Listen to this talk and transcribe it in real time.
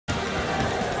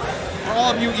for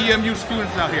all of you EMU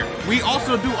students out here, we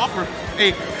also do offer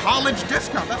a college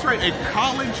discount. That's right, a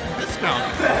college discount.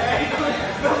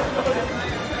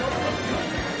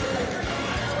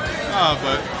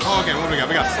 Okay, what do we got?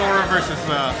 We got Sora versus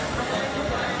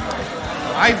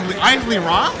Isley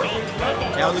Rom?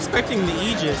 Yeah, I was expecting the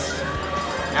Aegis.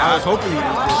 I was hoping the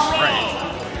Aegis. Right.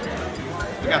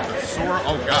 We got the Sora.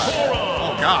 Oh god.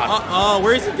 Oh god.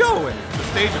 Where's he going? The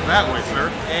stage is that way, sir.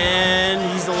 And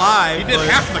he's alive. He did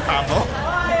half the combo.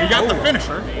 He got the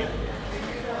finisher.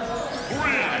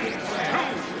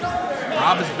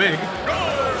 Rob is big.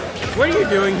 What are you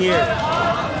doing here?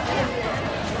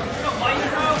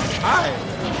 Hi.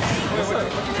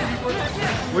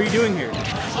 What are you doing here?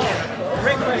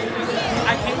 Great question.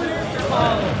 I came here to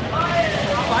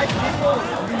 5 people.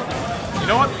 You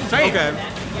know what? Same. Okay.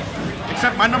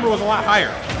 Except my number was a lot higher.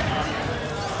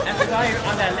 And because you're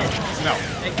on that list. No.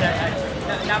 Exactly.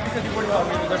 Not because you wouldn't know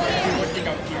me, but because you wouldn't think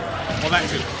I was here. Well, that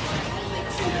too.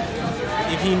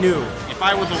 If he knew. If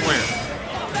I was aware.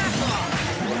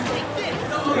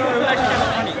 You know, it was actually kind of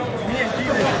funny. Me and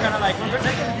Jesus were kind of like, we're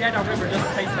next to the end of river, just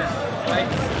a face test, right?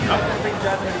 I was going to bring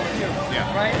Jazz and everyone too. Yeah.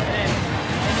 Right? And then,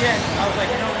 in the end, I was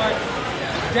like, you know what?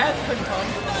 Jazz couldn't come.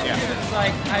 Yeah. Jesus was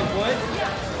like, I would,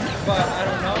 but I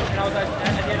don't know. And I was like,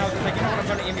 at the end, I was like, you know what? I'm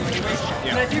going to EMU anyway.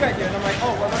 Yeah. And then you guys did, and I'm like,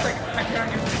 oh, well, looks like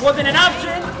Hyperion wasn't an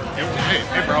option. Hey,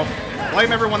 bro.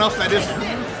 Blame everyone else that is.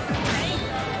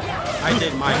 I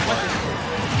did my part.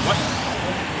 What?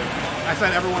 I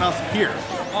said everyone else here.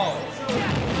 Oh.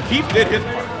 Keith did his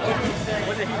part.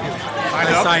 What did he do? I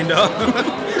signed up.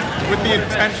 With the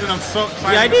intention of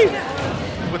Yeah, I did.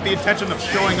 With the intention of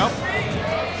showing up.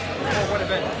 For what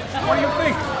event? What do you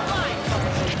think?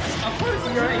 Of course,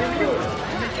 you're at EMU.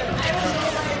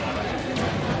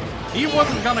 He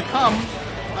wasn't gonna come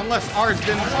unless ours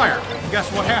didn't fire.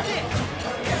 Guess what happened?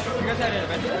 You guys had an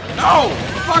event? No!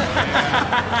 Fuck!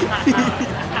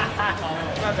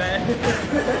 My bad.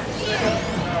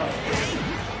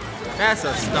 That's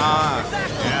a stop.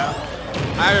 Yeah.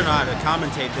 I don't know how to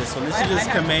commentate this one. This is just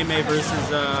Kameme versus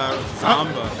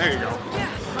Zamba. There you go.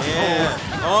 Yeah.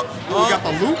 We got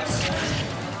the loops.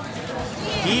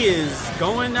 He is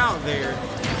going out there.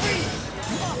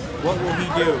 What will he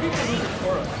do?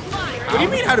 What do you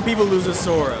mean, how do people lose a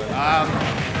Sora?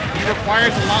 He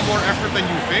requires a lot more effort than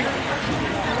you think.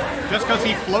 Just because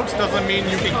he floats doesn't mean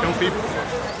you can kill people.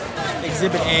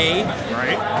 Exhibit A.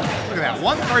 Right? Look at that.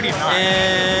 139.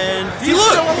 And he's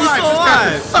still alive. He's still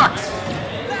alive. This guy sucks.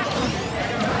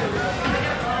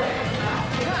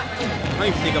 I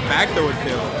don't even think a backthrow would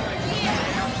kill.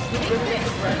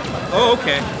 Oh,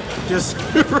 okay. Just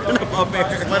run up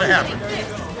air. Let it happen.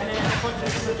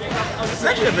 It's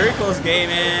actually a very close game,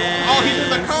 and Oh, he did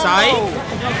the combo.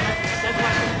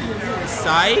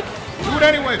 Psych. Do it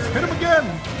anyways. Hit him again.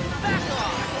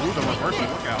 Ooh, the reversal.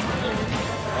 Look out.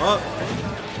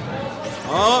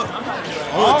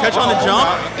 Catch on the jump.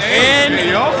 And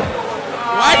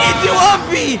why did he do up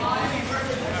B?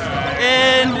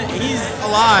 And he's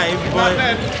alive, but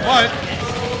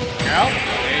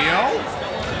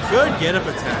good get up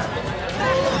attack.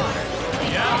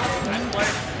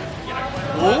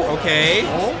 Ooh, okay.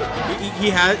 He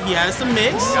has some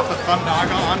mix. Got the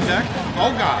Thundaga on deck.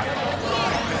 Oh god.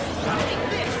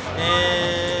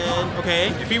 And okay.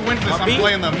 If he wins this, I'm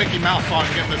playing the Mickey Mouse song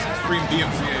and getting this extreme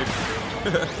DMCA.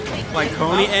 Like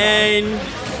Coney and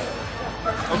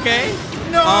okay.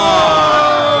 No.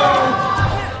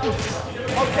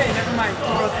 Okay, never mind.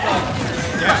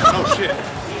 Yeah, no shit.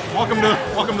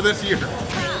 Welcome to this year.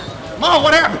 Mo,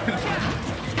 what happened?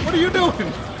 What are you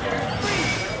doing?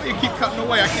 You keep cutting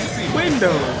away. I can't see.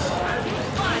 Windows.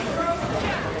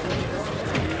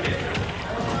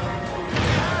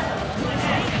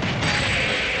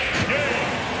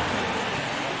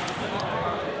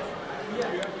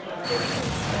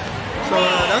 So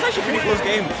that was actually a pretty close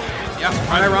game. Yeah,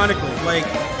 unironically, like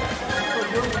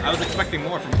I was expecting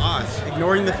more from Oz.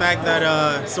 Ignoring the fact that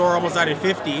Sora almost died at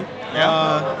 50.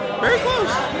 Yeah. Very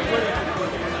close.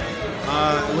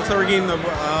 It looks like we're getting the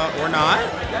or not.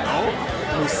 No.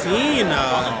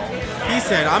 Lucina. He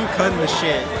said, "I'm cutting the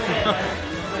shit."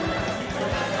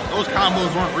 Those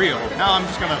combos weren't real. Now I'm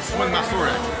just gonna swing my sword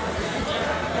at you.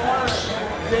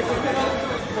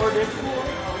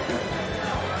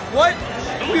 What?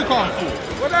 Who you calling fool?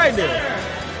 What did I do?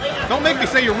 Don't make me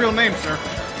say your real name, sir.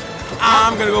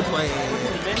 I'm gonna go play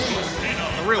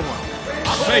The real one.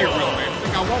 I'll say your real name.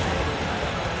 Think I won't?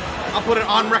 I'll put it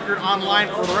on record online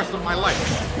for the rest of my life.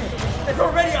 It's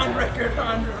already on record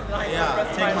online. Yeah,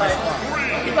 take my spot.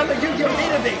 It's on the Yu-Gi-Oh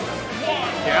database.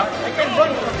 Yeah? I can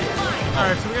run from it.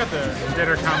 Alright, so we got the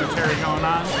bitter commentary going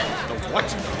on. The what?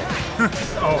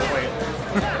 Oh, wait.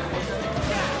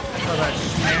 that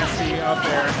nasty up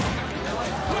there.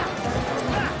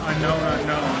 Unknown.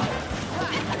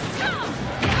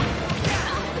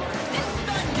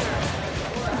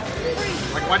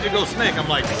 Like, why'd you go snake? I'm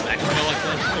like, snake. I don't like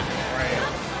that snake. Right.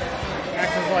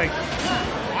 Max is like,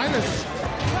 why does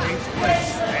Snake play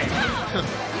Snake?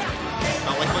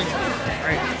 Not like Link.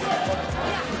 Right.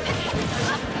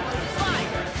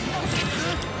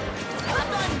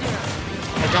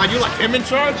 Oh god, you like him in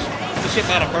charge? This shit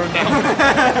about to burn down.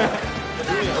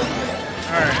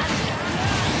 Alright.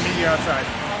 Meet you outside.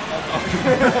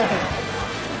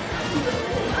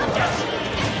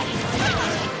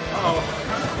 Uh-oh.